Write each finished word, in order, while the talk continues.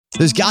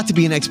There's got to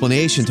be an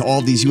explanation to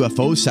all these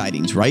UFO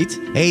sightings, right?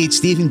 Hey, it's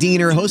Stephen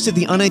Diener, host of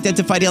the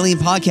Unidentified Alien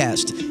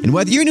Podcast. And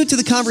whether you're new to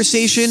the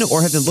conversation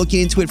or have been looking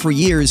into it for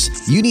years,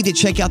 you need to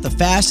check out the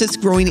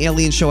fastest growing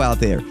alien show out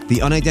there,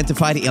 the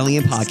Unidentified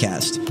Alien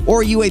Podcast,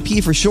 or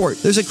UAP for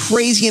short. There's a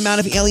crazy amount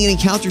of alien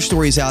encounter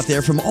stories out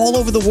there from all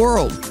over the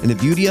world. And the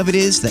beauty of it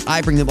is that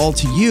I bring them all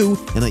to you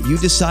and let you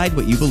decide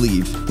what you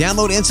believe.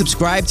 Download and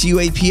subscribe to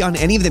UAP on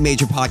any of the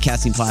major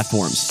podcasting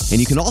platforms. And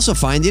you can also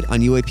find it on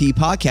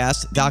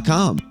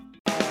UAPpodcast.com.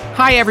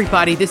 Hi,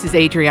 everybody. This is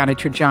Adriana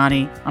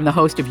Trajani. I'm the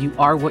host of You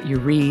Are What You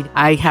Read.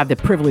 I have the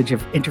privilege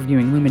of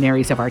interviewing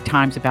luminaries of our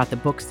times about the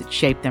books that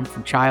shaped them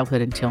from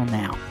childhood until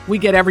now. We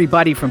get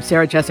everybody from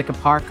Sarah Jessica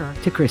Parker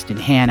to Kristen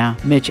Hanna,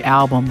 Mitch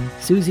Albom,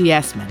 Susie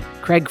Essman,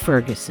 Craig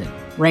Ferguson,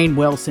 Rainn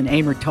Wilson,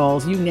 Amor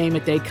Tolls, you name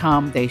it, they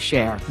come, they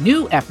share.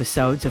 New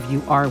episodes of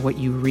You Are What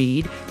You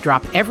Read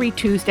drop every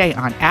Tuesday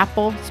on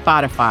Apple,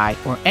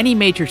 Spotify, or any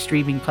major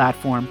streaming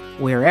platform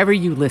wherever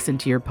you listen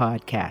to your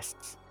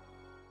podcasts.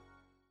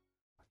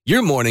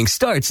 Your morning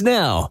starts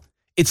now.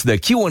 It's the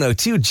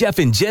Q102 Jeff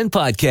and Jen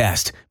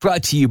podcast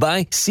brought to you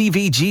by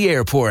CVG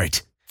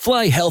Airport.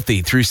 Fly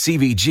healthy through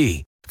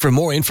CVG. For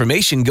more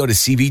information, go to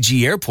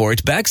CVG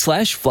Airport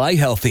 /fly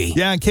healthy.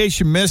 Yeah, in case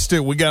you missed it,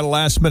 we got a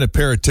last minute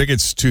pair of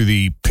tickets to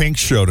the Pink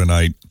Show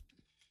tonight.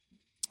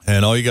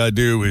 And all you got to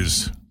do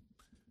is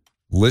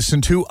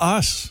listen to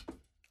us.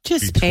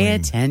 Just pay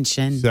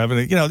attention.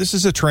 This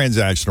is a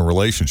transactional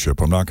relationship.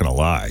 I'm not going to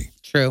lie.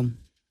 True.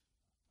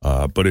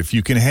 But if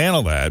you can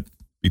handle that,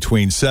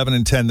 between 7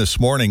 and 10 this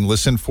morning,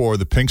 listen for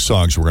the Pink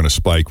songs we're going to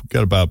spike. We've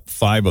got about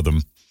 5 of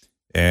them.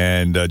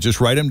 And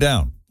just write them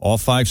down. All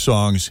 5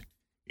 songs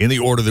in the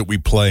order that we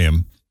play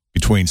them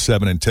between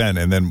 7 and 10.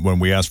 And then when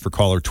we ask for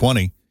caller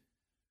 20,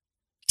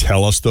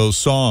 tell us those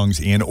songs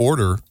in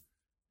order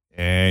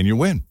and you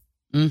win.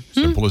 Mm-hmm.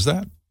 Simple as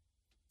that.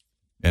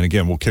 And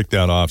again, we'll kick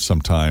that off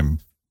sometime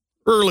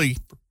early,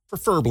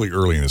 preferably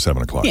early in the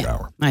 7 o'clock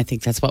hour. I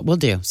think that's what we'll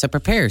do. So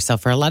prepare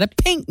yourself for a lot of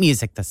Pink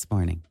music this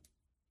morning.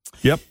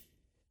 Yep.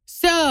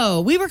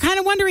 So we were kind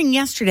of wondering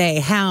yesterday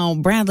how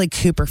Bradley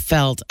Cooper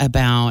felt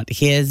about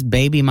his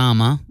baby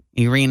mama,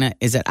 Irina.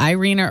 Is it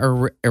Irina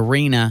or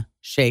Irina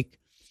Shayk,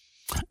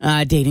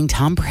 dating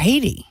Tom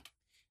Brady?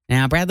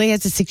 Now, Bradley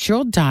has a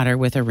 6-year-old daughter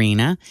with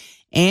Irina,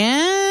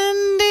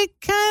 and it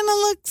kind of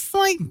looks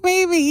like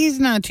maybe he's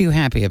not too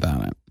happy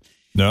about it.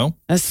 No?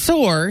 A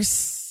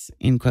source,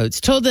 in quotes,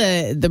 told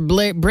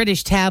the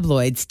British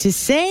tabloids to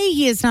say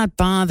he is not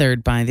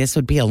bothered by this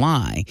would be a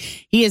lie.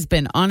 He has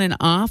been on and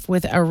off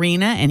with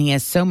Irina, and he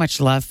has so much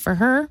love for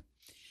her.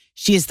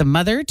 She is the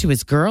mother to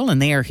his girl,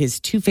 and they are his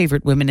 2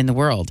 favorite women in the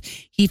world.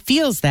 He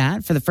feels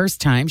that for the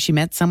first time she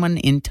met someone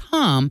in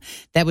Tom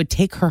that would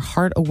take her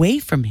heart away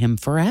from him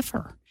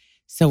forever.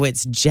 So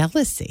it's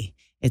jealousy.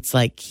 It's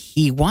like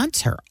he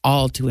wants her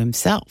all to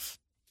himself.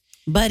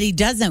 But he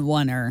doesn't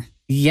want her.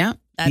 Yep.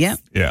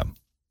 Yeah.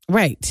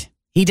 Right.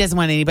 He doesn't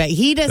want anybody.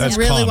 He doesn't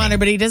really want her,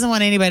 but he doesn't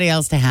want anybody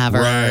else to have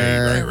her.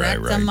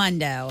 Right.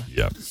 Mundo.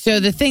 Yep.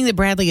 So the thing that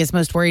Bradley is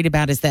most worried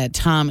about is that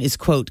Tom is,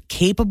 quote,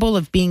 capable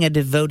of being a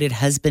devoted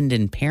husband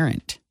and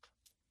parent,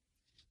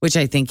 which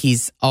I think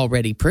he's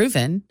already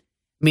proven.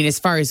 I mean, as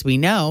far as we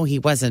know, he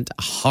wasn't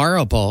a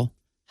horrible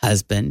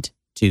husband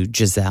to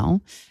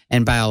Giselle.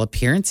 And by all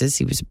appearances,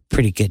 he was a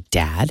pretty good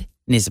dad.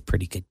 And is a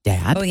pretty good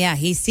dad. Oh, yeah.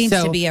 He seems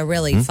to be a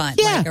really fun,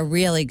 like a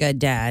really good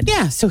dad.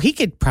 Yeah. So he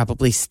could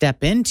probably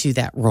step into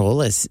that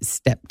role as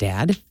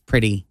stepdad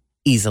pretty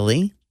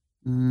easily.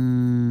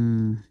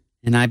 And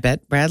I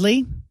bet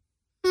Bradley,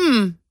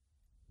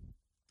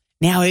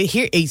 Now,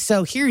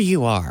 here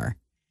you are,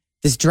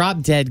 this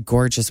drop dead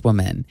gorgeous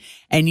woman,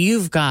 and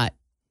you've got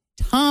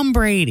Tom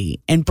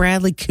Brady and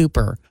Bradley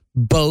Cooper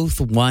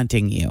both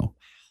wanting you.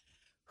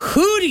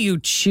 Who do you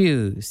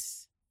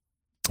choose?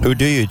 Who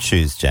do you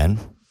choose, Jen?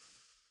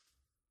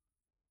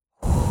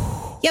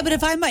 Yeah, but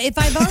if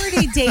I've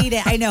already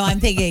dated, I know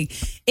I'm thinking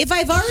if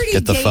I've already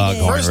get the dated,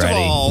 foghorn First ready.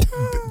 of all,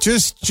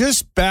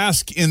 just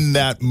bask in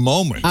that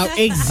moment. Oh,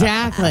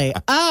 exactly.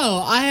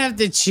 I have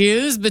to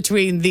choose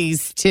between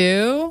these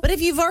 2. But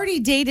if you've already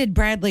dated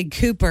Bradley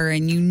Cooper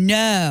and you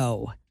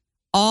know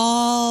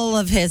all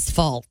of his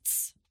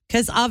faults,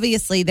 because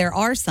obviously there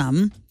are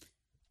some,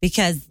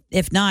 because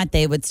if not,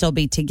 they would still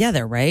be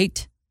together,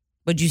 right?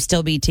 Would you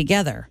still be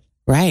together?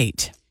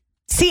 Right.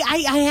 See,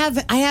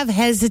 I have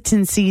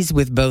hesitancies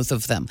with both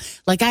of them.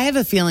 Like, I have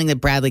a feeling that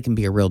Bradley can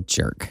be a real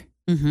jerk.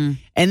 Mm-hmm.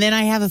 And then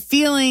I have a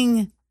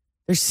feeling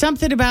there's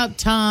something about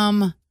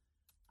Tom.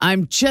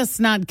 I'm just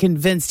not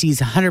convinced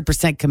he's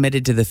 100%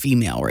 committed to the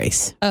female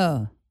race.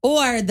 Oh.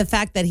 Or the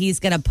fact that he's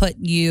going to put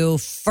you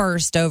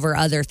first over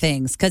other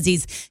things because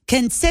he's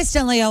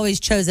consistently always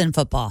chosen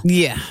football.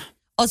 Yeah.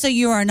 Also,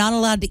 you are not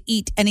allowed to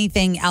eat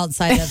anything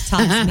outside of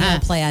Tom's meal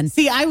plan.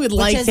 See, I would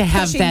like to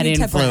have that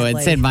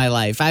influence in my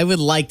life. I would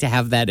like to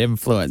have that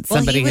influence. Well,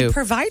 somebody he would who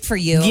provide for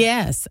you.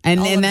 Yes,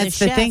 and that's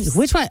the thing.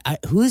 Which one?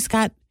 Who's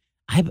got?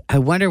 I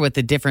wonder what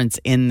the difference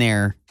in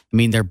there. I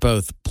mean, they're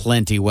both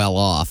plenty well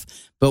off,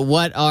 but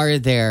what are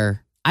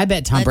their? I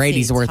bet Tom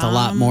Brady's worth a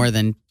lot more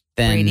than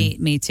than Brady.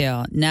 Me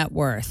too. Net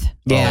worth.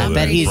 Yeah, Oh,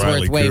 but he's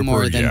Bradley worth way Cooper,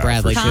 more than yeah,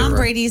 Bradley for Cooper. Tom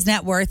Brady's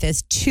net worth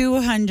is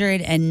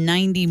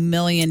 $290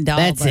 million.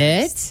 That's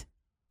it?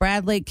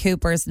 Bradley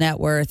Cooper's net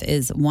worth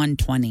is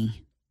 $120.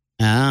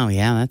 Oh,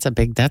 yeah, that's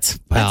That's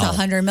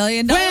 $100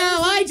 million.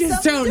 Well, I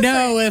just don't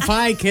know if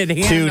I could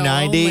handle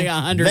 290. only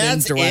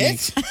 120.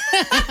 That's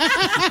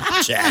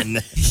it. Jen.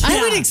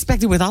 I would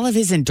expect it with all of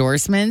his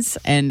endorsements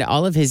and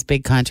all of his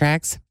big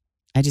contracts.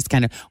 I just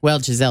kind of,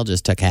 Giselle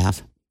just took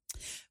half.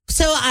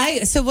 So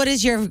what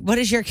is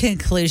your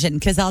conclusion?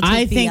 Because I'll take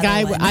I the think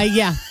other one.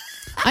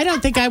 I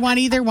don't think I want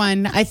either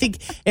one. I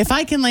think if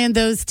I can land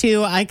those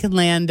two, I can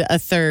land a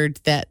third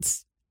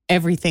that's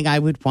everything I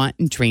would want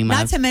and dream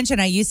Not of. to mention,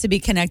 I used to be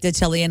connected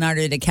to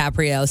Leonardo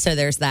DiCaprio, so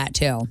there's that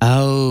too.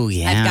 Oh,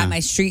 yeah. I've got my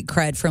street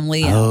cred from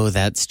Leo. Oh,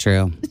 that's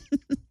true.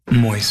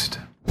 Moist.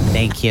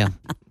 Thank you.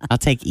 I'll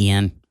take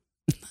Ian.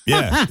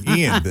 Yeah,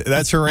 Ian.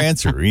 That's her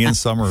answer. Ian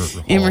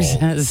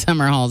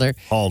Summerhalder.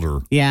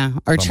 Yeah.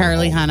 Or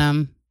Charlie Summerhalder.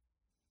 Hunnam.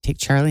 Take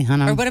Charlie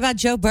Hunnam. Or what about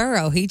Joe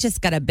Burrow? He just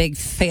got a big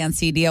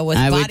fancy deal with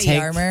I would body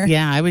take, armor.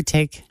 Yeah, I would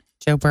take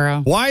Joe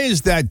Burrow. Why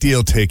is that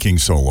deal taking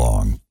so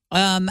long?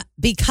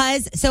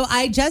 Because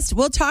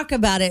we'll talk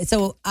about it.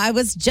 So I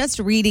was just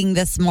reading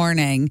this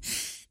morning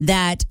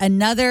that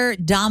another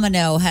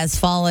domino has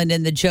fallen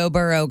in the Joe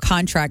Burrow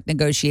contract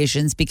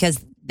negotiations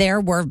because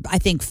there were, I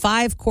think,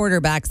 5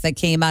 quarterbacks that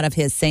came out of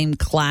his same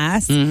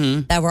class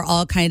that were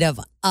all kind of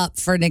up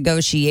for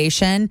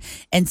negotiation.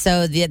 And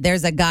so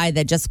there's a guy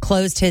that just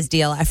closed his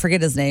deal. I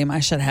forget his name. I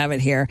should have it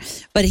here.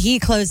 But he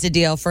closed a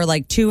deal for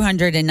like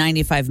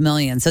 $295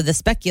 million. So the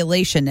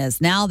speculation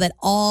is now that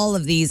all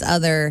of these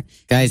other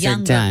Guys are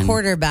younger done.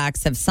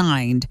 quarterbacks have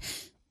signed,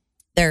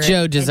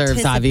 Joe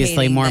deserves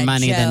obviously more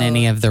money than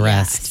any of the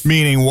rest.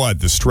 Meaning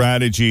what? The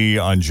strategy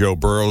on Joe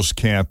Burrow's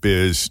camp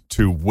is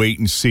to wait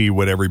and see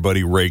what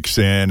everybody rakes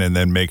in and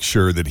then make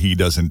sure that he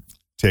doesn't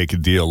take a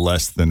deal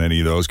less than any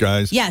of those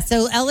guys? Yeah,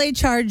 so LA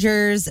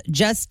Chargers'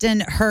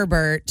 Justin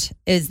Herbert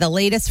is the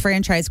latest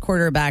franchise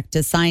quarterback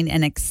to sign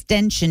an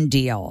extension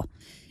deal.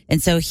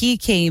 And so he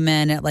came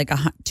in at like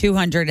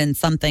 200 and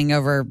something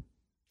over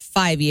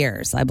 5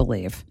 years, I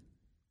believe.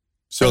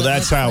 So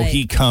that's how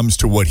he comes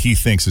to what he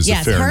thinks is a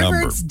fair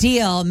Herbert's number.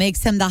 deal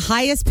makes him the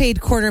highest paid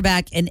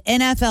quarterback in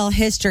NFL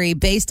history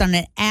based on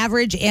an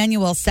average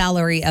annual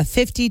salary of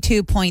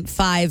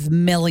 $52.5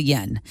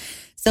 million.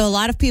 So a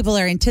lot of people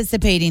are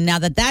anticipating now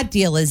that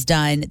deal is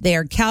done, they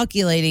are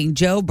calculating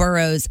Joe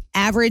Burrow's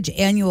average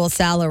annual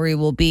salary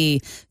will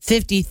be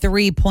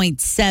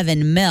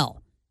 $53.7 million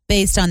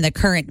based on the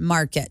current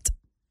market.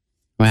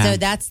 Wow. So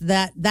that's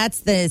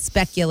the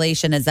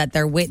speculation is that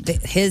they're with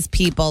his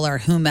people or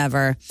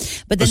whomever.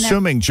 But then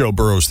assuming Joe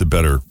Burrow's the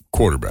better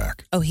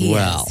quarterback. he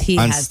is. He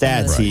on has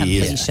stats, those he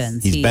is.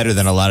 completions. He's He better is.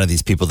 than a lot of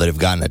these people that have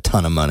gotten a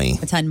ton of money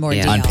A ton more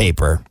Yeah. deal. on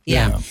paper.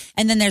 Yeah.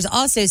 And then there's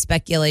also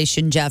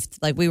speculation, Jeff,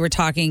 like we were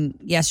talking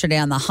yesterday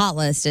on the hot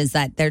list, is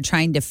that they're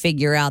trying to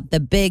figure out the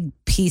big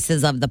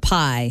pieces of the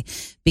pie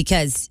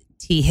because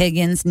T.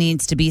 Higgins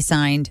needs to be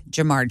signed,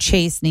 Jamar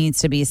Chase needs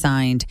to be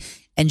signed,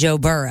 and Joe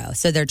Burrow.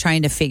 So they're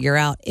trying to figure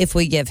out if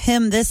we give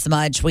him this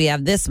much, we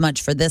have this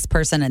much for this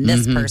person and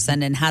this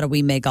person, and how do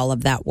we make all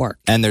of that work?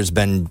 And there's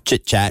been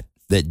chit chat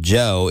that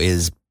Joe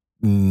is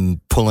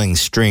pulling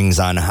strings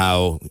on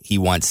how he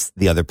wants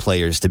the other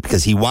players to,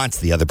 because he wants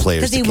the other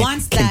players 'Cause to he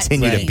wants that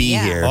continue to team, be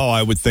yeah. here. Oh,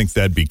 I would think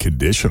that'd be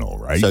conditional,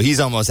 right? So he's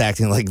almost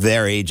acting like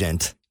their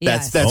agent.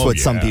 Yes. That's Oh, what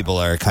some yeah. people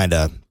are kind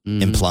of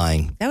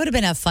implying. That would have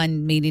been a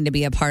fun meeting to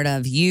be a part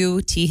of.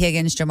 You, T.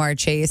 Higgins, Jamar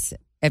Chase,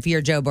 if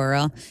you're Joe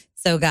Burrow.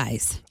 So,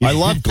 guys. I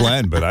love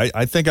Glenn, but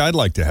I think I'd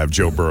like to have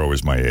Joe Burrow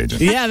as my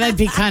agent. Yeah, that'd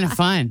be kind of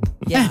fun.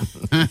 Yeah.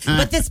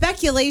 But the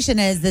speculation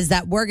is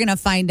that we're going to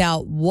find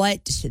out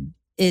what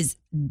is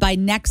by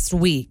next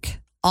week,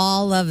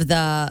 all of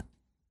the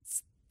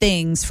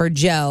things for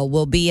Joe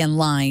will be in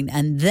line,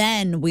 and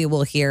then we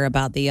will hear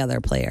about the other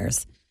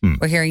players.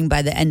 We're hearing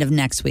by the end of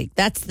next week.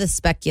 That's the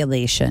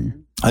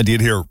speculation. I did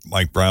hear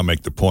Mike Brown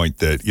make the point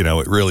that,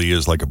 it really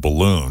is like a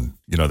balloon.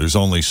 There's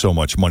only so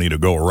much money to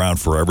go around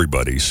for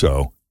everybody.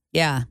 So,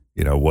 Yeah.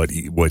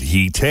 what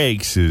he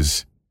takes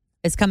is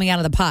It's coming out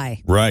of the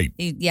pie. right.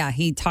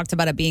 He talked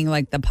about it being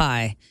like the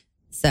pie.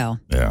 So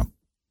Yeah.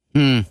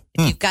 if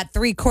you've got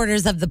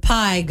 3/4 of the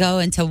pie go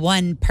into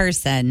one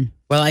person.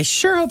 Well, I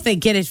sure hope they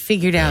get it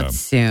figured out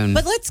soon.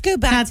 But let's go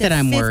back Not to that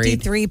I'm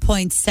worried.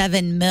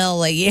 $53.7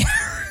 million a year.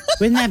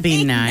 Wouldn't that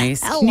be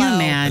nice? Can you Hello. It's not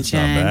imagine?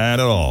 bad at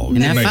all. And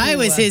You if make- I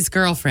was his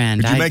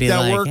girlfriend, Could you I'd make be that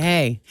like, work?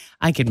 hey,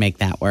 I could make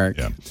that work,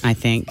 Yeah. I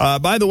think.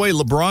 By the way,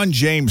 LeBron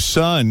James'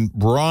 son,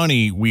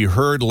 Bronny, we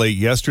heard late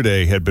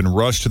yesterday, had been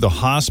rushed to the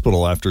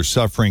hospital after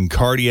suffering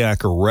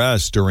cardiac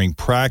arrest during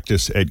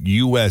practice at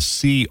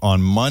USC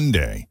on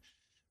Monday.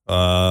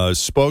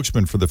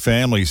 Spokesman for the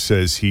family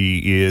says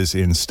he is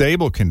in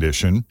stable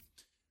condition.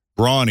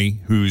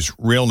 Bronny, whose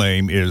real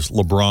name is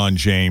LeBron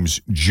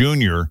James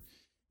Jr.,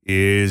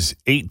 is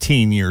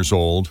 18 years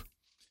old,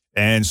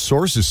 and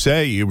sources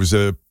say it was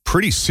a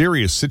pretty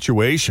serious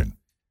situation.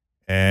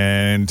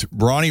 And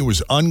Bronny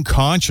was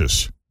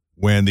unconscious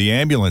when the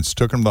ambulance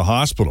took him to the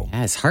hospital.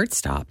 Yeah, his heart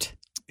stopped.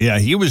 Yeah,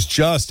 he was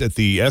just at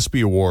the ESPY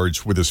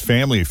Awards with his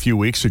family a few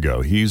weeks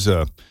ago. He was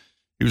a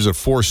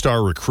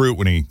 4-star recruit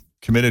when he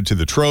committed to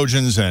the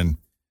Trojans, and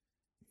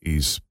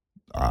he's,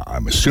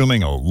 I'm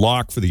assuming, a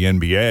lock for the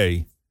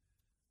NBA.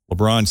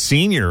 LeBron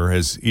Sr.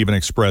 has even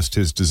expressed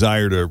his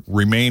desire to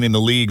remain in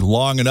the league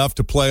long enough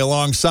to play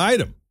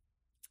alongside him.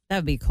 That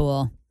would be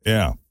cool.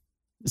 Yeah.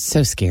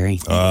 So scary.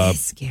 It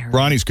is scary.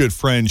 Ronnie's good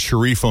friend,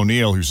 Sharif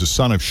O'Neal, who's the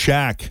son of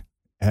Shaq,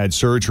 had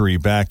surgery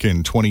back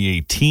in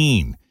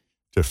 2018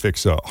 to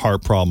fix a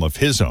heart problem of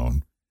his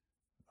own.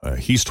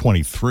 He's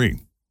 23.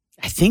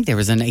 I think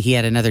he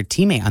had another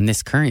teammate on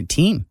this current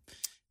team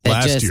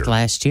that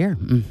last year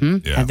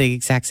had the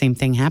exact same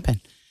thing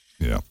happen.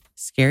 Yeah.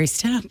 Scary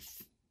stuff.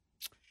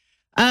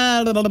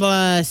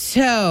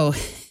 So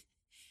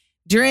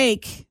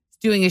Drake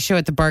doing a show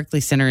at the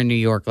Barclays Center in New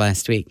York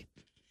last week,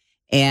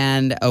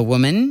 and a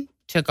woman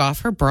took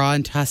off her bra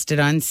and tossed it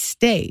on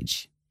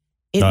stage.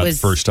 It Not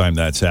was the first time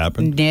that's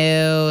happened.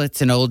 No,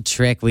 it's an old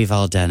trick. We've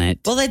all done it.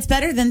 Well, it's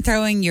better than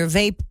throwing your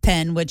vape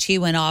pen, which he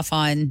went off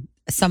on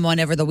someone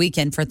over the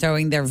weekend for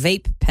throwing their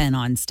vape pen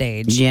on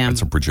stage. Yeah.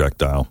 It's a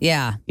projectile.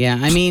 Yeah. Yeah.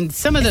 I mean,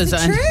 some of those.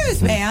 It's the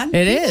truth, man.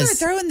 It People is. are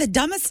throwing the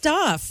dumbest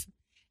stuff.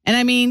 And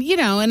I mean,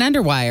 an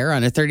underwire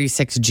on a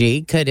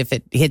 36G could, if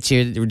it hits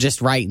you just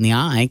right in the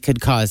eye,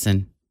 could cause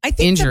an I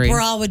think injury. the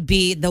bra would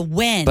be the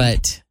wind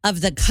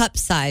of the cup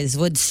size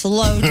would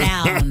slow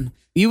down.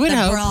 You would the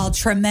hope. bra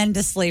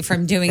tremendously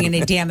from doing any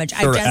damage.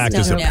 I Or just act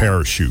don't as a know.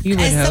 parachute.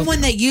 As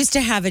someone that used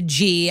to have a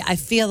G, I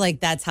feel like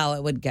that's how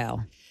it would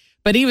go.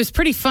 But he was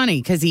pretty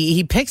funny because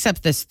he picks up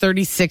this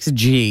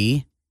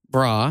 36G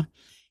bra.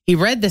 He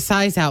read the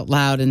size out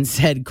loud and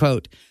said,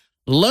 quote,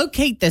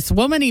 "Locate this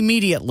woman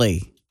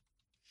immediately."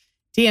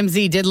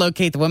 TMZ did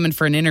locate the woman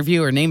for an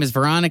interview. Her name is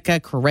Veronica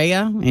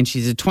Correa, and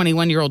she's a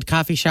 21-year-old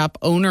coffee shop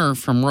owner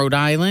from Rhode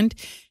Island.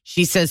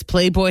 She says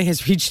Playboy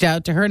has reached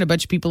out to her, and a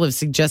bunch of people have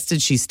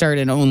suggested she start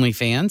an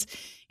OnlyFans.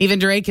 Even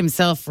Drake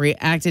himself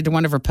reacted to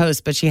one of her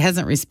posts, but she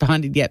hasn't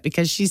responded yet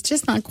because she's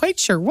just not quite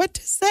sure what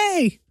to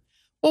say.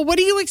 Well, what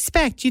do you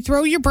expect? You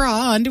throw your bra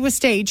onto a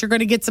stage, you're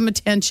going to get some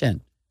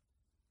attention.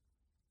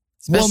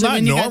 Especially not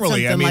when you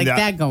normally. got something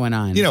that going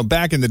on.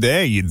 Back in the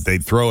day,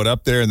 they'd throw it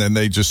up there and then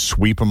they just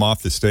sweep them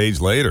off the stage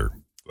later.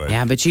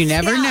 But you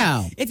never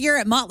know. If you're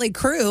at Motley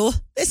Crue,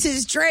 this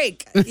is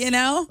Drake, Oh,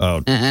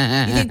 You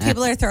think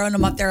people are throwing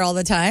them up there all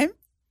the time?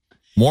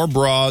 more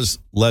bras,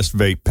 less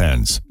vape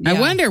pens. I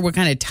wonder what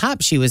kind of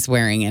top she was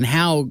wearing and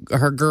how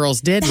her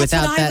girls did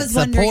without that I was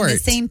wondering support. the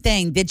same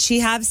thing. Did she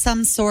have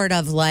some sort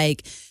of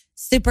like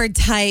super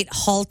tight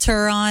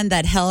halter on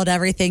that held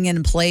everything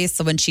in place?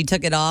 So when she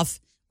took it off,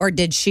 or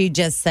did she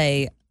just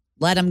say,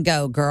 "Let him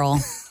go,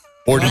 girl"?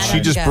 Or did she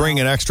just bring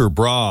an extra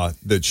bra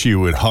that she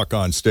would huck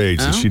on stage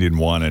that she didn't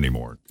want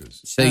anymore?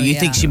 So you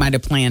think she might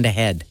have planned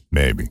ahead?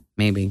 Maybe.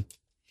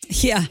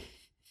 Yeah.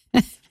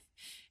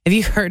 Have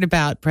you heard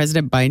about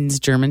President Biden's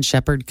German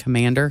Shepherd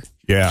commander?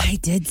 Yeah. I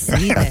did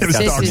see this.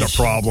 This dog's a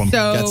problem.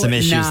 Got some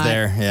issues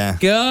there. Yeah.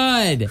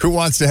 Good. Who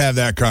wants to have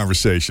that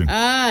conversation?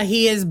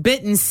 He has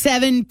bitten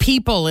 7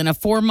 people in a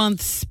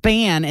 4-month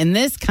span. And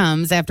this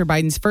comes after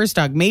Biden's first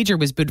dog, Major,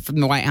 was booted from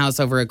the White House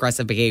over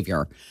aggressive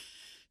behavior.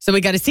 So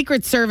we got a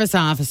Secret Service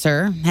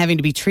officer having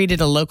to be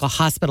treated at a local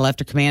hospital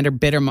after Commander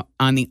bit him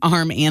on the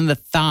arm and the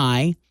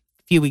thigh.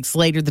 A few weeks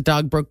later, the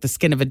dog broke the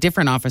skin of a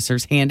different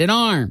officer's hand and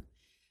arm.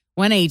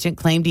 One agent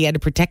claimed he had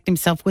to protect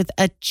himself with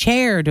a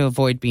chair to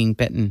avoid being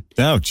bitten.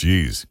 Oh,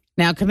 geez.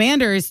 Now,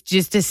 Commander is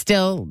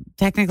still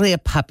technically a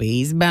puppy.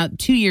 He's about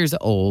 2 years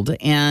old,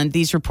 and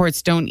these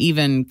reports don't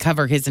even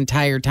cover his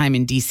entire time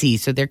in D.C.,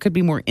 so there could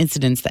be more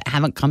incidents that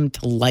haven't come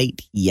to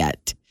light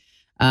yet.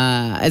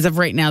 As of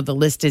right now, the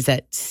list is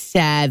at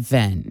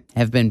 7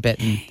 have been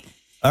bitten.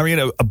 I mean,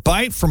 a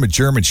bite from a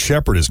German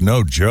Shepherd is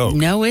no joke.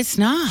 No, it's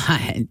not.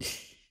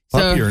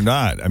 Puppy or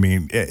not. I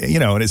mean,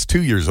 and it's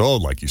 2 years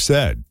old, like you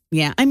said.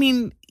 Yeah, I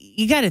mean,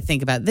 you got to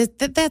think about this.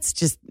 That's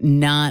just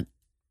not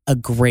a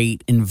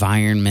great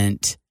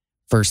environment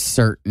for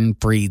certain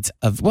breeds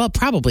of, well,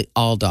 probably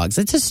all dogs.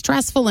 It's a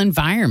stressful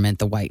environment,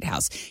 the White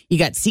House. You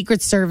got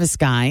Secret Service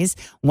guys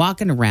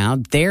walking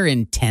around. They're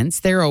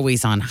intense. They're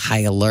always on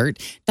high alert.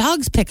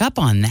 Dogs pick up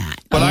on that.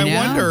 But I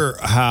wonder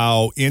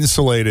how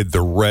insulated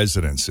the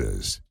residence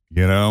is,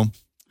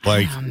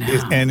 Like, I don't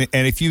know.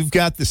 and if you've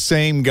got the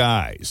same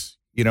guys,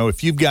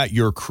 if you've got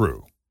your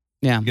crew,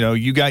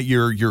 you got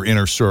your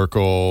inner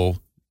circle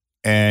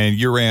and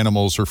your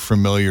animals are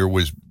familiar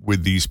with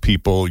these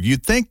people,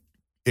 you'd think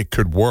it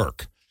could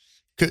work.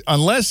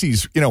 Unless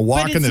he's,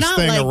 walking this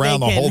thing like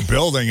around the whole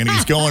building and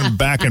he's going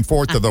back and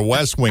forth to the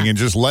West Wing and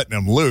just letting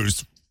them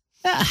loose,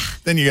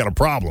 then you got a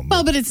problem.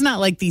 Well, but it's not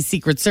like these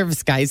Secret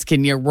Service guys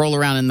can roll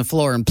around in the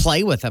floor and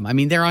play with them. I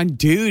mean, they're on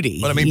duty.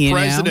 But I mean,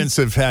 presidents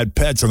have had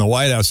pets in the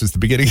White House since the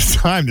beginning of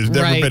time. There's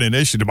never been an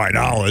issue to my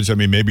knowledge. I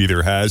mean, maybe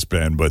there has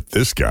been, but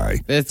this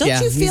guy. Don't you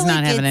feel he's like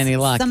not having any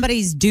luck.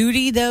 Somebody's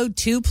duty, though,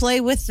 to play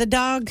with the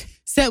dog?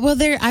 So, well,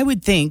 I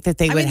would think that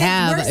they would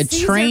have a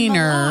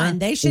trainer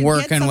They should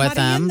working get with somebody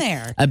them, in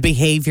there. a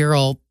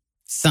behavioral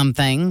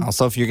something.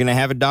 Also, if you're going to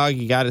have a dog,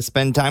 you got to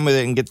spend time with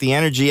it and get the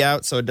energy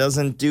out so it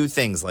doesn't do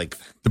things like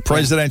The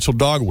presidential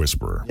dog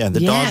whisperer. the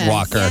Yes. dog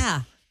walker.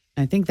 Yeah.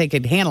 I think they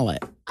could handle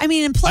it. I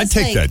mean, and plus, I'd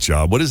take like, that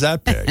job. What does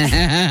that pay?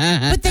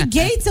 but the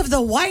gates of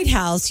the White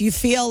House, you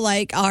feel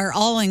like are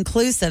all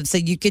inclusive, so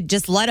you could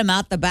just let them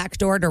out the back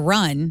door to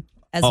run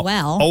as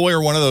well. I'll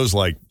wear one of those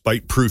like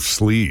bite-proof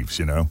sleeves,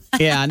 you know?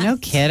 Yeah, no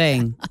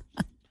kidding.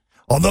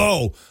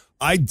 Although,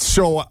 a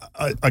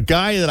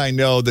guy that I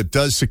know that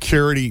does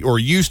security or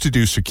used to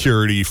do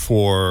security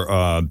for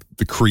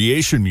the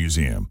Creation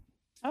Museum.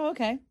 Oh,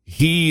 okay.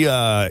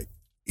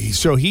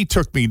 He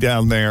took me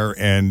down there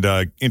and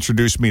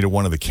introduced me to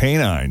one of the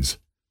canines,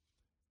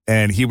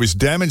 and he was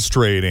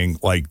demonstrating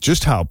like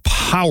just how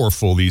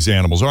powerful these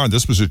animals are. And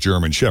this was a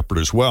German Shepherd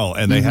as well,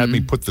 and they had me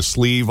put the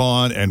sleeve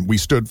on, and we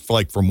stood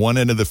like from one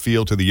end of the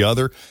field to the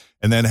other,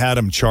 and then had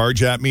him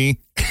charge at me.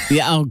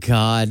 Yeah. Oh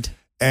God.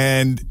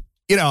 And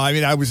I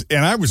mean, I was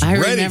I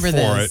ready remember for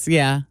this. it.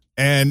 Yeah.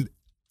 And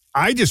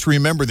I just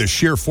remember the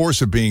sheer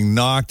force of being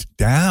knocked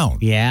down.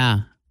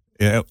 Yeah.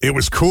 It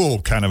was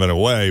cool, kind of in a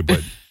way,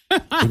 but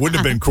it wouldn't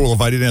have been cool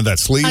if I didn't have that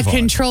sleeve A on.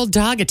 controlled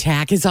dog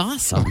attack is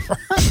awesome.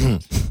 I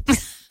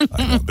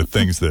know, the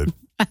things that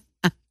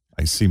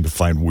I seem to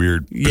find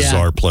weird, Yeah.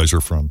 bizarre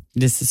pleasure from.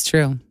 This is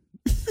true.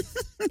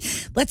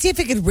 Let's see if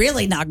it could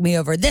really knock me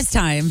over this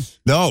time.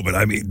 No, but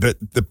I mean,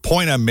 the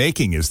point I'm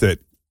making is that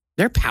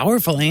They're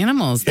powerful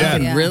animals. They Yeah.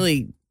 can Yeah. really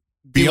do a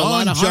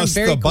beyond lot of harm just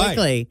very the bite.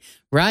 quickly.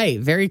 Right.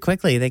 Very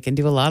quickly. They can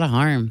do a lot of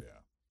harm.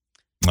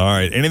 All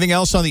right. Anything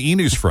else on the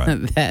e-news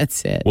front?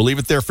 That's it. We'll leave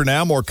it there for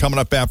now. More coming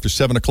up after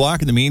 7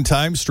 o'clock. In the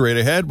meantime, straight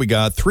ahead, we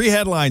got 3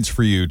 headlines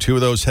for you. 2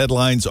 of those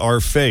headlines are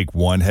fake.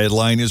 1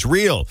 headline is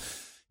real.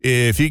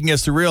 If you can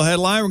guess the real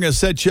headline, we're going to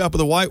set you up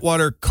with a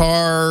Whitewater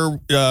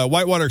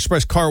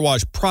Express Car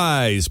Wash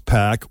prize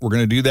pack. We're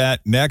going to do that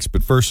next.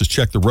 But first, let's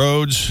check the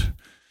roads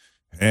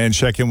and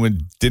check in with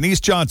Denise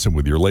Johnson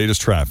with your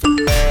latest traffic.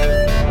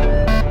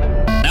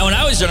 Now, when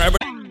I was younger,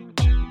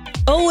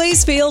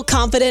 Always feel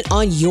confident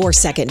on your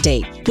second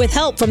date. With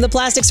help from the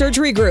Plastic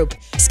Surgery Group.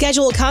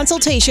 Schedule a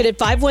consultation at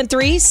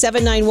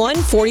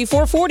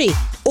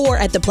 513-791-4440 or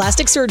at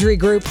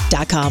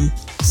theplasticsurgerygroup.com.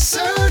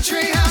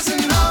 Surgery has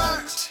an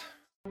art.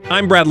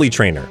 I'm Bradley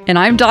Trainer. And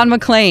I'm Don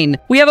McClain.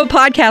 We have a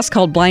podcast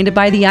called Blinded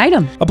by the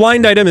Item. A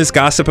blind item is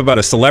gossip about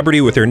a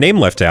celebrity with their name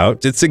left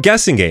out. It's a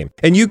guessing game,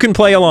 and you can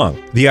play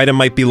along. The item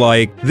might be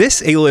like,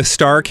 this A-list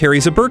star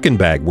carries a Birkin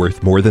bag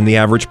worth more than the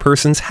average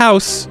person's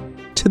house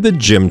to the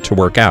gym to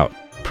work out.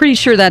 Pretty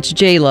sure that's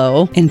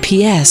J-Lo. And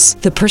P.S.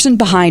 the person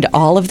behind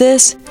all of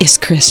this is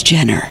Kris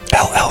Jenner.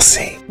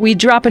 LLC. We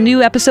drop a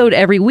new episode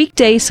every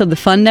weekday so the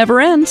fun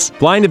never ends.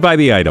 Blinded by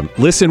the Item.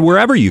 Listen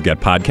wherever you get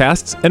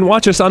podcasts and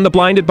watch us on the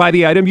Blinded by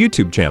the Item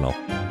YouTube channel.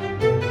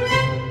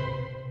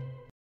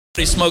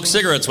 they smoked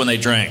cigarettes when they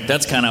drank.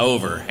 That's kind of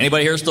over.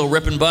 Anybody here still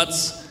ripping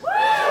butts?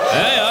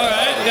 Hey, all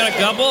right, we got a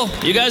couple.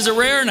 You guys are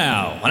rare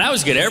now. When I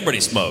was a kid, everybody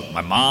smoked.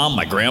 My mom,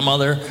 my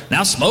grandmother.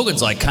 Now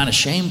smoking's like kind of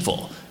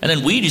shameful. And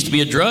then weed used to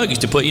be a drug,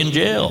 used to put you in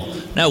jail.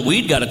 Now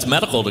weed got its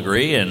medical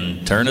degree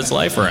and turned its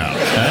life around.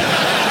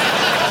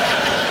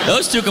 Right?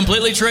 Those two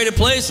completely traded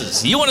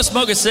places. You want to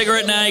smoke a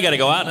cigarette now, you got to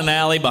go out in an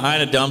alley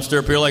behind a dumpster.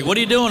 People are like, what are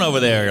you doing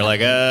over there? You're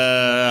like,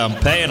 I'm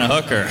paying a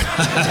hooker.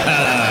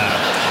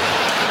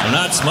 I'm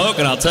not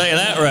smoking, I'll tell you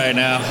that right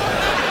now.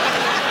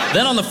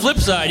 Then on the flip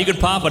side, you could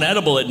pop an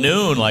edible at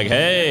noon, like,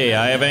 hey,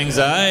 I have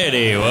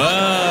anxiety.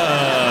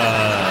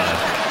 Whoa.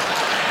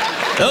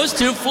 Those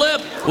two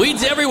flip.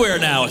 Weed's everywhere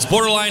now. It's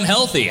borderline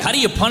healthy. How do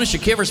you punish a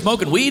kid for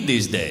smoking weed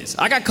these days?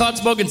 I got caught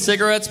smoking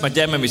cigarettes. My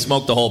dad made me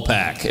smoke the whole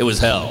pack. It was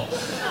hell.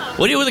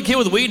 What do you do with a kid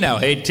with weed now?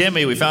 Hey,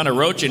 Timmy, we found a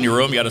roach in your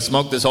room. You got to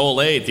smoke this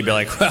whole eighth. You'd be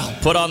like, well,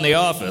 put on The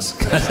Office.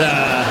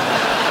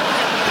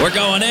 We're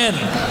going in.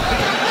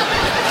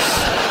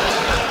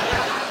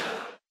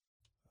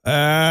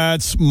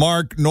 That's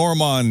Mark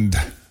Normand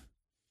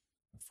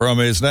from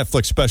his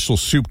Netflix special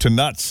Soup to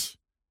Nuts.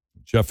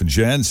 Jeff and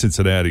Jen,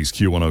 Cincinnati's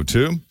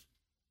Q102.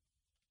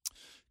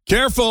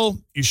 Careful,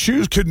 your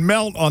shoes could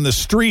melt on the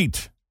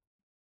street.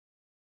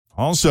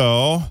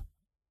 Also,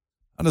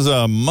 how does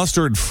a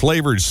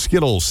mustard-flavored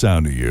Skittles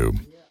sound to you?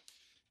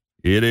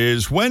 It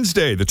is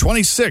Wednesday, the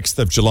 26th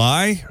of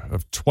July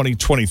of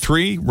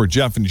 2023. We're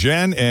Jeff and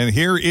Jen, and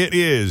here it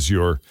is,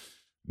 your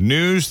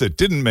news that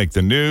didn't make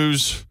the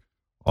news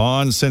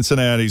on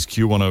Cincinnati's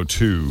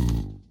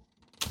Q102.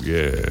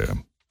 Yeah.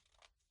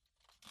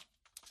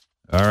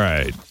 All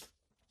right.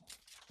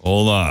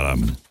 Hold on.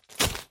 I'm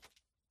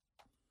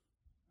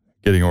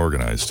getting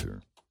organized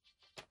here.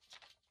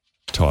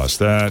 Toss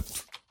that.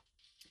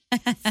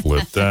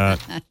 Flip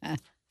that.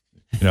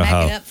 You know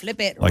how, it up, flip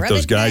it, like rub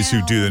those it guys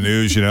down. who do the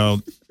news, you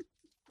know,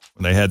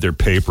 when they had their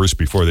papers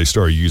before they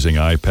started using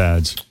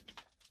iPads,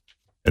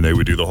 and they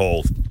would do the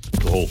whole.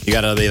 You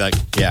got to be like,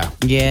 yeah.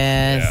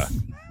 Yes.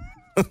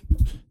 Yeah.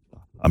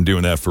 I'm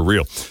doing that for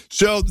real.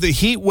 So the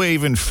heat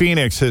wave in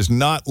Phoenix has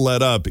not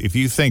let up. If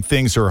you think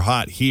things are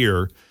hot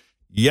here,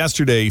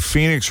 yesterday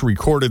Phoenix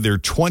recorded their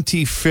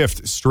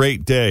 25th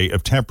straight day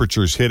of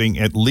temperatures hitting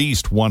at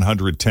least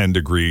 110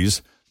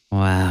 degrees.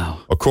 Wow.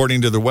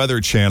 According to the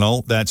Weather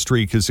Channel, that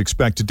streak is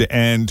expected to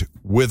end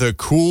with a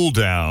cool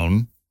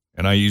down,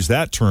 and I use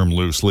that term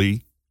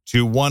loosely,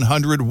 to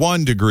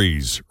 101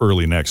 degrees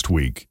early next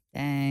week.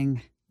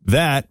 Dang.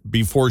 That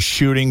before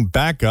shooting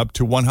back up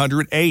to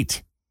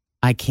 108.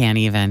 I can't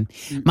even.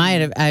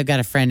 I've got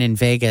a friend in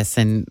Vegas,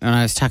 and when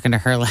I was talking to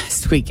her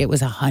last week, it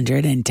was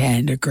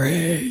 110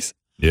 degrees.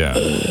 Yeah.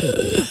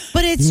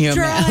 But it's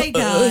dry,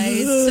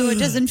 guys, so it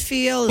doesn't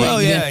feel Well,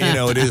 like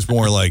yeah, it is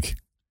more like...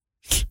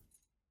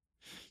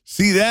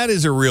 See, that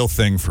is a real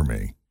thing for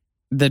me.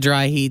 The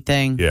dry heat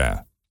thing?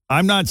 Yeah.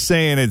 I'm not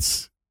saying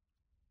it's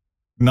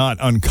not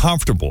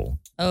uncomfortable,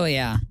 Oh,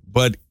 yeah.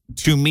 but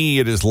to me,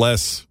 it is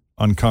less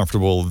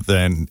uncomfortable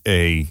than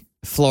a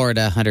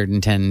Florida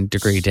 110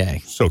 degree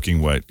day.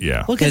 soaking wet.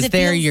 Yeah. Well, Because it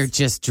there feels- you're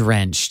just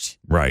drenched.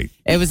 Right.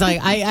 It was like,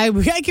 I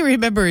can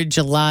remember in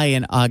July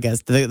and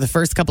August, the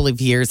first couple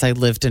of years I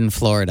lived in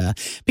Florida,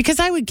 because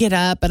I would get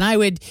up and I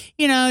would,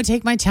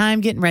 take my time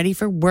getting ready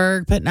for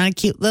work, putting on a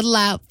cute little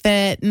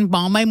outfit and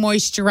all my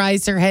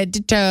moisturizer head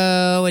to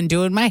toe and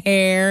doing my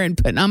hair and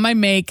putting on my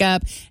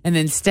makeup and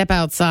then step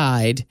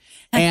outside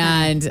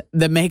and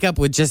the makeup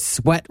would just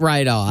sweat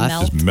right off.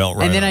 Melt. Just melt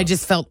right And then I off.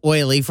 just felt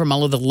oily from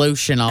all of the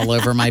lotion all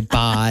over my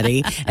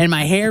body. And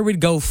my hair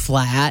would go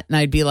flat. And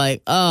I'd be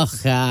like, oh,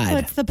 God.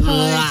 What's the point?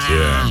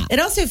 Yeah.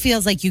 It also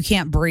feels like you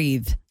can't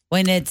breathe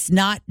when it's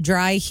not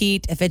dry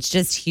heat. If it's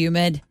just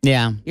humid,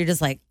 Yeah. you're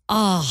just like,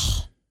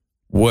 oh.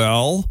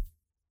 Well,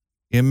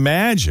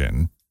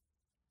 imagine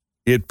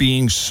it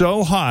being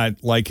so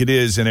hot like it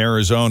is in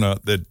Arizona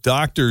that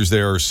doctors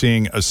there are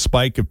seeing a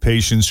spike of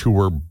patients who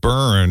were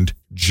burned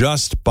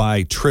just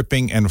by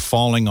tripping and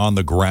falling on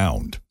the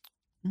ground.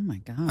 Oh, my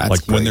God. That's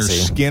like when their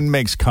crazy. skin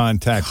makes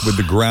contact with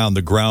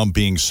the ground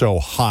being so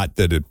hot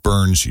that it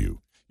burns you.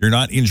 You're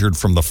not injured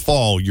from the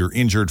fall. You're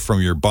injured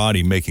from your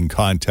body making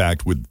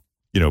contact with,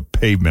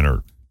 pavement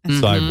or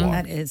sidewalk.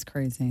 That is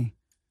crazy.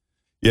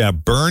 Yeah,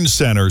 burn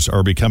centers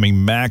are becoming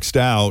maxed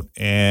out,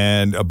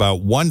 and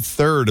about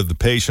 1/3 of the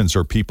patients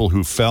are people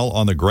who fell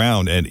on the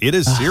ground, and it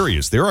is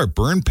serious. There are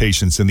burn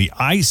patients in the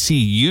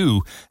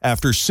ICU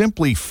after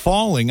simply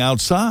falling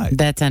outside.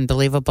 That's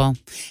unbelievable.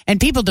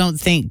 And people don't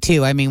think,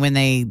 too. I mean, when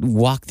they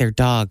walk their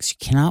dogs, you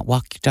cannot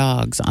walk your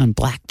dogs on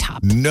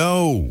blacktop.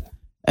 No.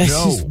 It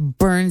just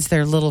burns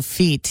their little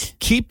feet.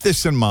 Keep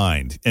this in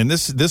mind, and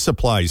this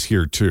applies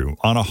here too.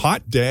 On a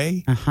hot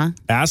day,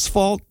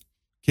 asphalt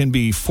can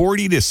be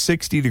 40 to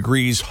 60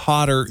 degrees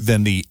hotter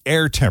than the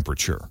air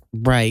temperature.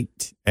 Right.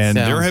 And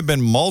So- there have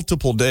been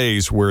multiple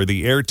days where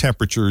the air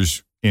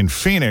temperatures in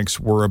Phoenix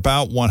were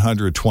about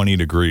 120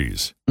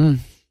 degrees,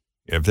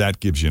 if that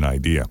gives you an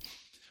idea.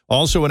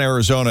 Also in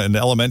Arizona, an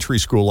elementary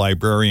school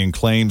librarian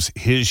claims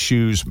his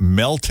shoes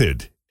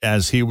melted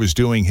as he was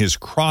doing his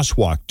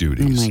crosswalk Oh,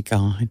 duties, my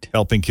God.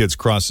 helping kids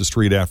cross the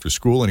street after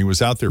school, and he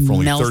was out there for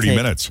only 30 Melted.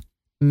 minutes.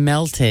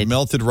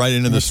 Melted Right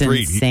into That's the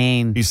street.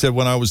 insane. He said,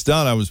 when I was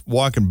done, I was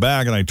walking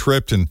back and I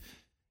tripped and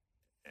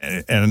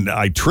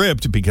I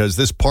tripped because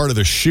this part of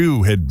the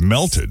shoe had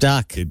melted.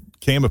 Stuck. It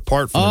came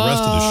apart from the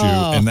rest of the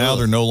shoe, and now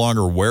they're no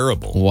longer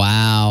wearable.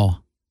 Wow.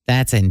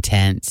 That's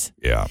intense.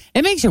 Yeah.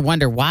 It makes you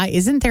wonder, why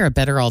isn't there a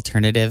better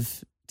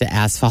alternative to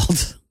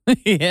asphalt?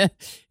 Yeah.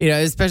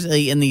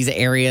 Especially in these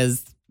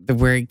areas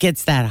where it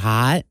gets that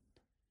hot.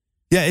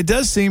 Yeah, it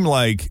does seem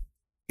like,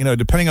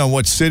 depending on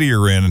what city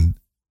you're in,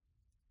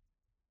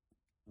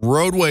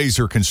 roadways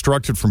are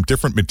constructed from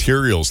different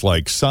materials.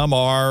 Like some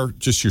are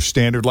just your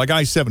standard, like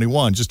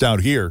I-71, just out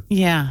here.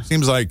 Yeah.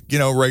 Seems like,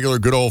 regular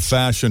good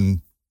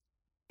old-fashioned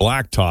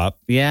blacktop.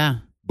 Yeah.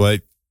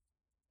 But,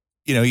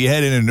 you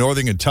head into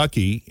northern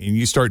Kentucky and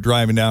you start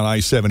driving down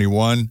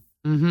I-71,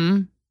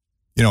 Mm-hmm.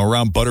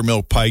 around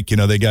Buttermilk Pike,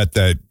 they got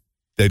that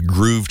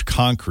grooved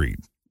concrete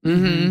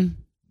Mm-hmm.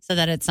 So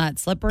that it's not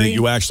slippery. that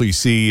you actually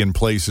see in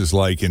places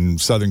like in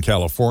Southern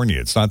California.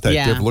 It's not that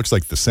Yeah. different. It looks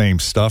like the same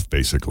stuff,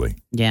 basically.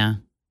 Yeah.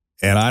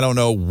 And I don't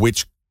know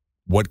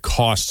what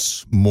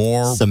costs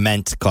more.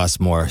 Cement costs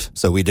more.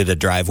 So we did a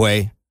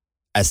driveway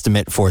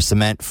estimate for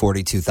cement,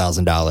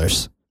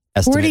 $42,000.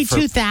 Estimate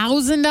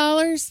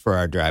 $42,000? for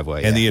our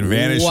driveway. And the yeah.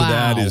 advantage to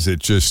that Wow. is it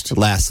just It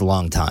lasts a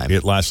long time.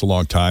 it lasts a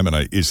long time.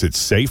 And is it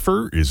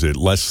safer? Is it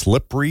less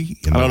slippery?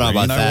 In I don't the know about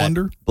rain, that. I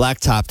wonder.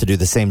 Blacktop to do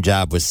the same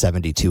job was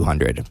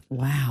 $7,200.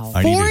 Wow.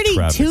 I need a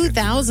traffic engineer.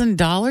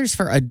 $42,000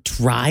 for a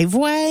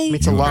driveway?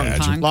 It's a long,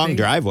 Imagine. long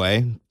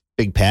driveway,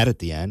 big pad at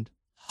the end.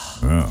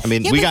 Oh. I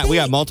mean, Yeah, we but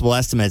got multiple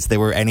estimates. They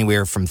were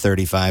anywhere from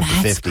 35 to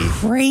That's 50.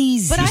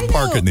 crazy. But Just I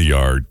park know- it in the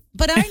yard.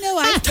 But I know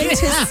I've been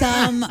to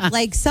some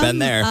Been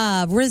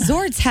there.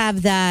 resorts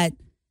have that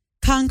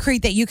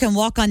concrete that you can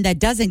walk on that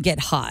doesn't get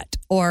hot,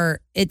 or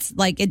it's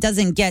like it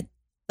doesn't get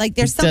like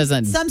there's It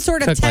doesn't some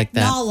sort of cook like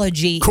that.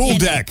 technology. Cool in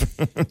deck.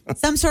 it.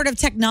 Some sort of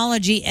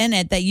technology in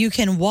it that you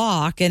can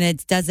walk and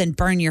it doesn't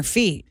burn your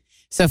feet.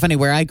 So funny,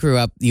 where I grew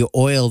up, you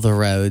oil the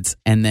roads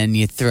and then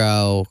you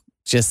throw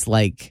just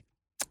like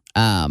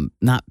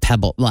not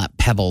pebbles,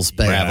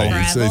 but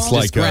gravel. It's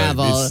like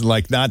gravel. It's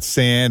like not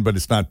sand, but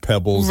it's not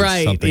pebbles. Right.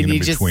 It's something and in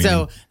you between.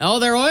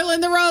 they're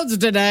oiling the roads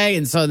today.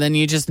 And so then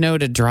you just know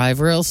to drive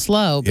real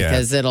slow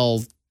because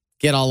it'll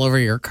get all over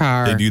your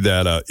car. They do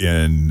that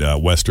in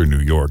Western New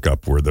York,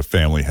 up where the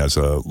family has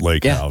a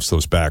lake house.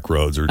 Those back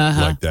roads are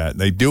like that. And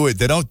they do it.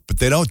 They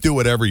don't do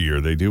it every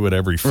year. They do it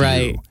every few.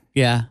 Right.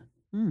 Yeah.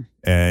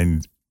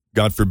 And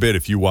God forbid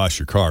if you wash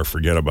your car,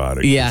 forget about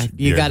it. Yeah,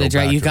 you got to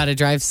drive. You got to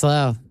drive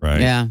slow. Right.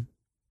 Yeah.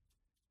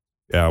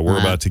 Yeah, we're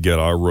about to get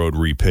our road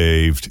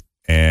repaved,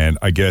 and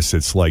I guess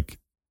it's like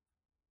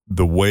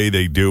the way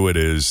they do it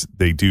is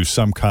they do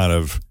some kind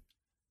of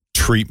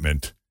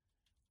treatment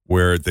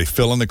where they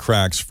fill in the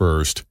cracks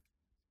first,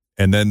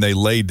 and then they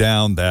lay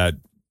down that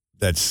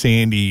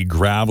sandy,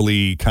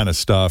 gravelly kind of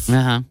stuff.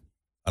 Uh-huh.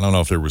 I don't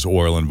know if there was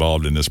oil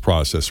involved in this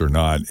process or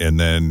not, and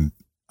then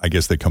I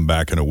guess they come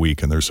back in a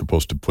week, and they're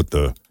supposed to put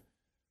the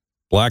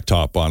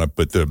blacktop on it.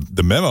 But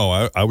the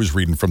memo I was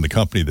reading from the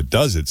company that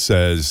does it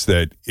says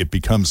that it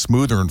becomes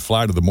smoother and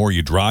flatter the more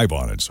you drive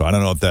on it. So I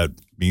don't know if that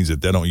means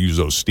that they don't use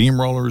those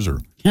steamrollers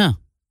or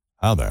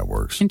how that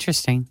works.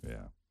 Interesting.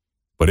 Yeah.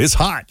 But it's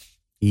hot.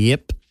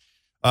 Yep.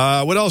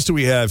 What else do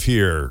we have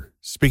here?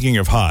 Speaking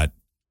of hot,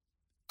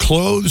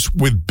 clothes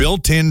with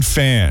built-in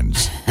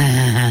fans.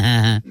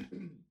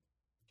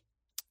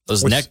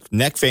 Those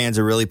neck fans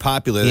are really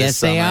popular this Yes,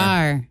 summer. they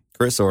are.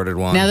 Chris ordered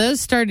one. Now,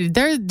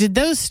 did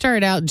those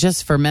start out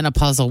just for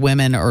menopausal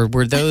women, or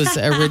were those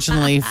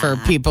originally for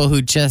people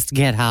who just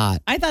get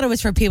hot? I thought it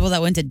was for people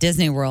that went to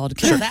Disney World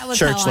because that was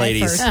church how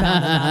ladies. I first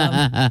found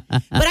about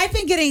them. But I've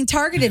been getting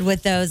targeted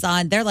with those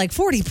they're like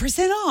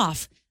 40%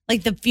 off.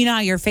 Like how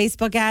your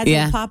Facebook ads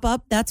will pop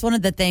up. That's one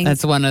of the things.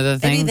 That's one of the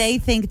things. Maybe they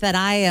think that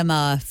I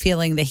am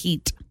feeling the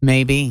heat.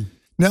 Maybe.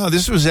 No,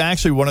 this was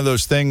actually one of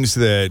those things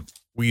that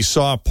we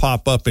saw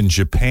pop up in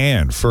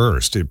Japan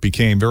first. It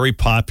became very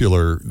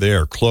popular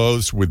there,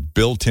 clothes with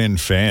built-in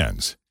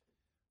fans.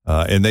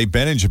 And they've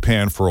been in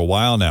Japan for a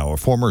while now. A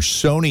former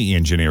Sony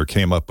engineer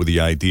came up with the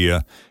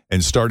idea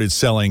and started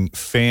selling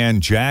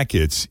fan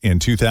jackets in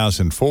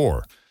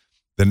 2004.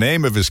 The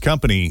name of his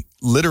company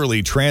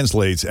literally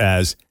translates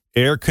as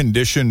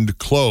air-conditioned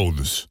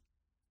clothes.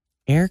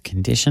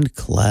 Air-conditioned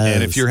clothes.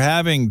 And if you're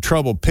having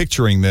trouble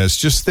picturing this,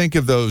 just think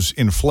of those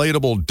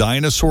inflatable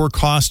dinosaur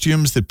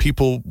costumes that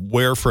people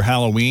wear for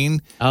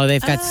Halloween. Oh,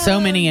 they've got so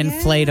many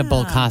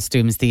inflatable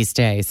costumes these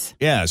days.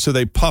 Yeah, so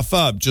they puff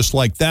up just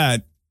like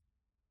that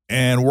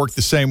and work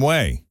the same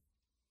way.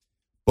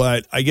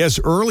 But I guess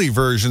early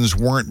versions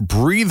weren't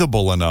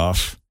breathable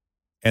enough,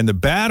 and the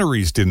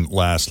batteries didn't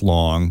last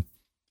long,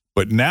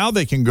 but now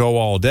they can go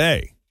all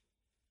day.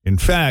 In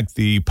fact,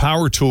 the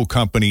power tool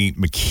company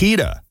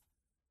Makita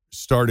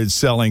started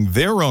selling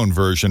their own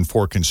version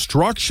for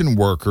construction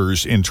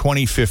workers in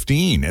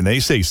 2015, and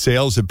they say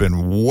sales have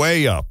been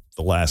way up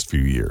the last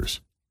few years.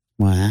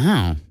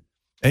 Wow.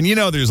 And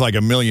there's like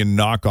a million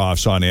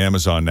knockoffs on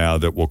Amazon now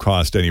that will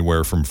cost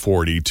anywhere from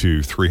 $40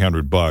 to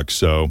 $300.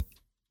 So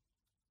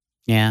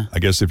yeah, I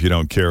guess if you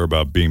don't care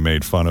about being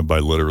made fun of by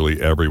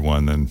literally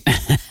everyone, then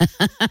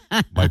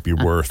it might be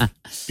worth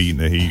beating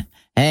the heat.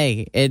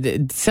 Hey,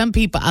 some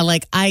people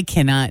I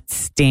cannot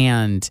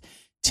stand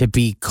to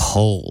be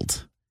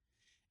cold.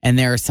 And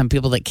there are some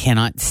people that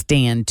cannot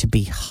stand to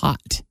be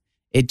hot.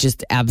 It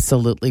just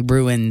absolutely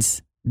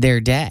ruins their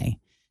day.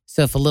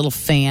 So if a little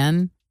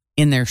fan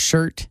in their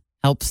shirt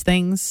helps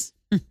things,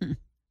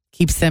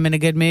 keeps them in a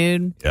good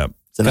mood, yep.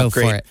 It's an go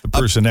upgrade. for it. The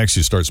person next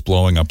to you starts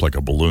blowing up like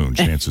a balloon,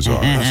 chances are.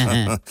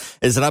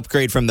 It's an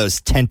upgrade from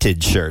those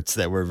tented shirts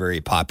that were very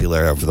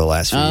popular over the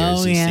last few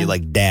years. You see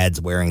like dads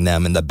wearing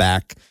them in the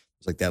back.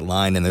 It's like that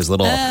line, and there's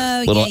little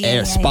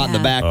air spot in the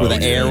back where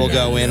the air will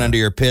go in under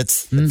your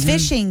pits.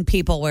 Fishing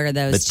people wear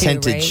those The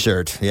tented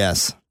shirt,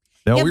 yes.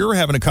 Now, we were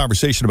having a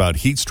conversation about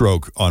heat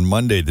stroke on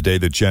Monday, the day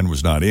that Jen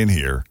was not in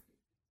here,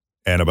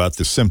 and about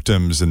the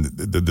symptoms and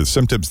the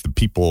symptoms that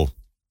people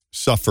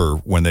suffer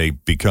when they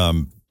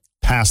become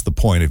past the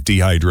point of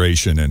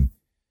dehydration and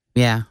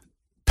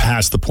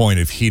past the point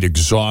of heat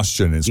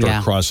exhaustion and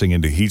start crossing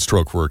into heat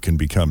stroke where it can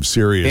become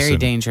serious. Very and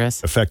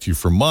dangerous. Affect you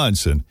for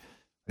months. And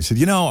I said,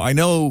 I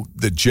know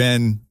that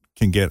Jen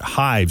can get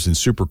hives in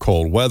super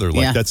cold weather.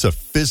 Like that's a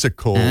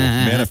physical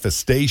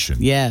manifestation.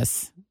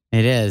 Yes,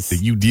 it is.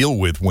 That you deal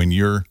with when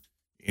you're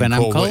in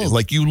I'm cold.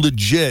 Like you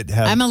legit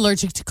have. I'm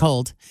allergic to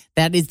cold.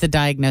 That is the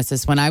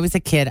diagnosis. When I was a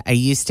kid, I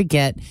used to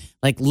get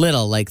like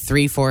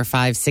 3, 4,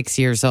 5, 6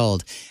 years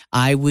old.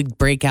 I would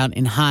break out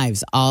in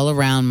hives all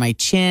around my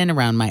chin,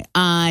 around my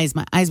eyes.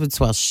 My eyes would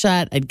swell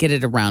shut. I'd get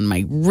it around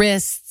my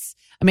wrists.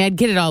 I'd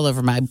get it all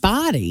over my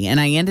body. And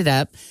I ended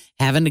up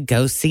having to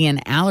go see an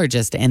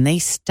allergist, and they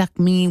stuck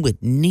me with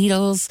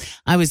needles.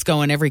 I was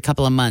going every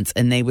couple of months,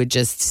 and they would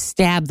just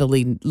stab the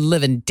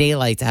living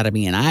daylights out of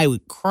me, and I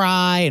would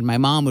cry, and my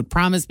mom would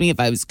promise me if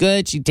I was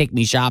good, she'd take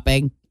me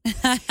shopping.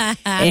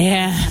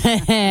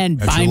 and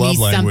That's buy your me love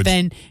language.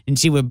 something. And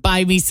she would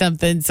buy me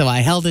something. So I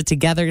held it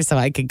together so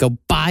I could go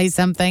buy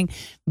something.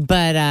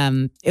 But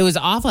it was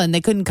awful and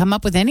they couldn't come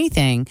up with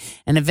anything.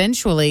 And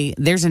eventually,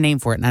 there's a name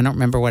for it and I don't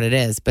remember what it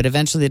is. But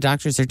eventually the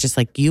doctors are just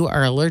like, you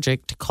are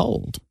allergic to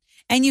cold.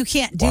 And you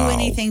can't do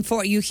anything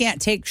for it. You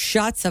can't take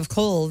shots of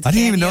cold. I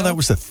didn't even know that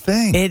was a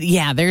thing.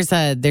 There's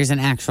an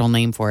actual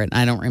name for it.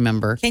 I don't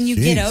remember. Can you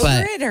get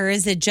over it, or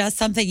is it just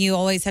something you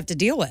always have to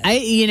deal with?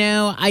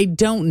 I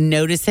don't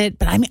notice it,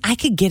 but I mean,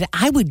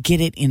 I would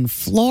get it in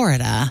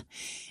Florida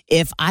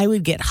if I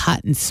would get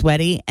hot and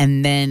sweaty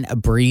and then a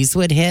breeze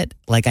would hit,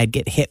 like I'd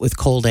get hit with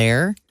cold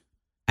air.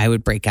 I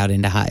would break out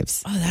into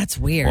hives. Oh, that's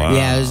weird. Wow.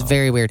 Yeah, it was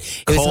very weird.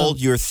 Cold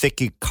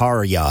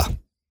urticaria.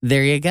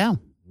 There you go.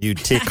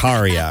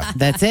 Urticaria.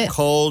 That's it.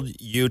 Cold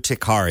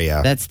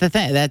urticaria. That's the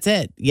thing. That's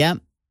it.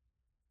 Yep.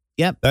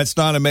 That's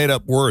not a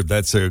made-up word.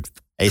 That's a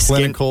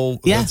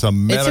clinical, that's a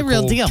medical it's a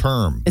real deal.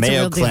 term. It's a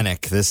Mayo real deal.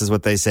 Clinic. This is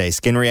what they say.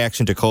 Skin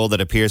reaction to cold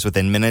that appears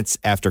within minutes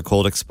after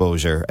cold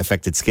exposure.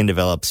 Affected skin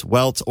develops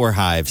welts or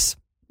hives.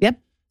 Yep.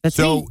 That's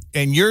me.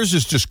 And yours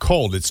is just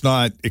cold. It's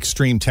not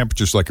extreme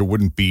temperatures like it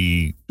wouldn't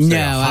be, say, No,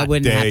 a hot I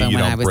wouldn't day. happen You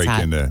when don't I was break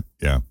hot. into,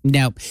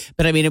 No,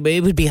 but I mean,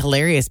 it would be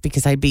hilarious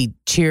because I'd be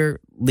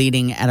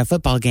cheerleading at a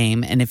football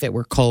game, and if it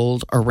were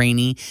cold or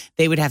rainy,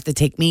 they would have to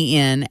take me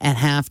in at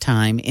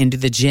halftime into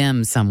the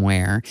gym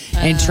somewhere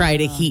and try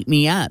to heat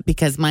me up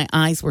because my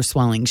eyes were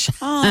swelling shut.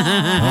 Oh,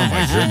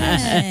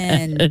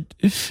 my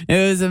goodness.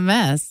 It was a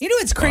mess. You know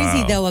what's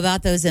crazy, though,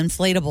 about those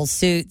inflatable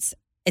suits?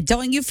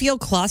 Don't you feel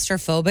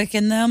claustrophobic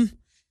in them?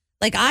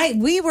 Like I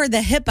was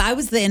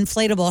the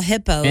inflatable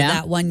hippo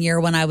that one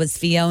year when I was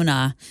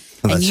Fiona,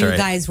 and you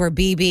guys were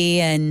BB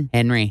and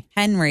Henry.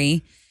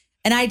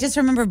 And I just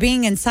remember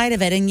being inside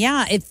of it, and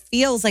it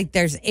feels like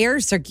there's air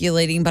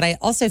circulating, but I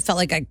also felt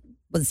like I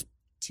was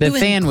too The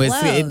fan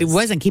enclosed. it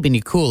wasn't keeping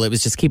you cool; it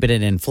was just keeping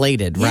it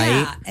inflated,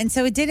 right? And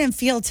so it didn't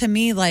feel to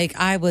me like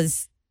I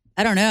was,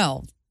 I don't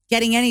know,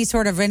 getting any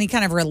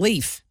kind of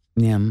relief.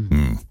 Yeah.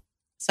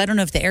 So I don't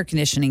know if the air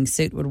conditioning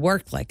suit would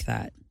work like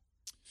that.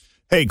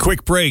 Hey,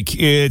 quick break.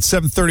 It's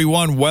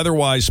 7:31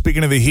 weather-wise.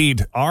 Speaking of the heat,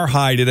 our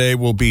high today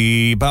will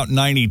be about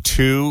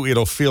 92.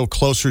 It'll feel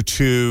closer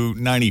to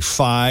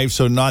 95,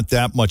 so not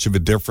that much of a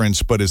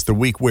difference. But as the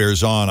week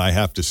wears on, I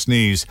have to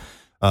sneeze.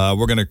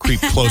 We're going to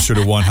creep closer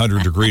to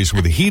 100 degrees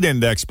with the heat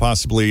index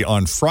possibly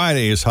on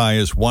Friday as high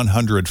as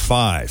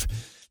 105.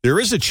 There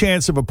is a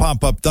chance of a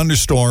pop-up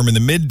thunderstorm in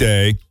the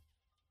midday.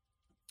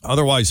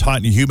 Otherwise hot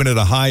and humid at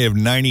a high of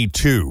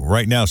 92.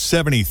 Right now,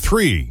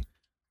 73.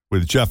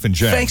 With Jeff and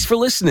Jen. Thanks for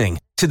listening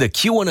to the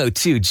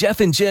Q102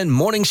 Jeff and Jen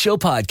Morning Show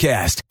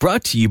podcast,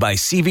 brought to you by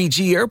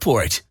CVG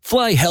Airport.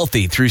 Fly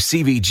healthy through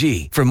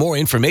CVG. For more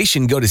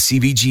information, go to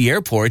CVG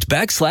Airport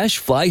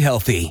 /fly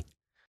healthy.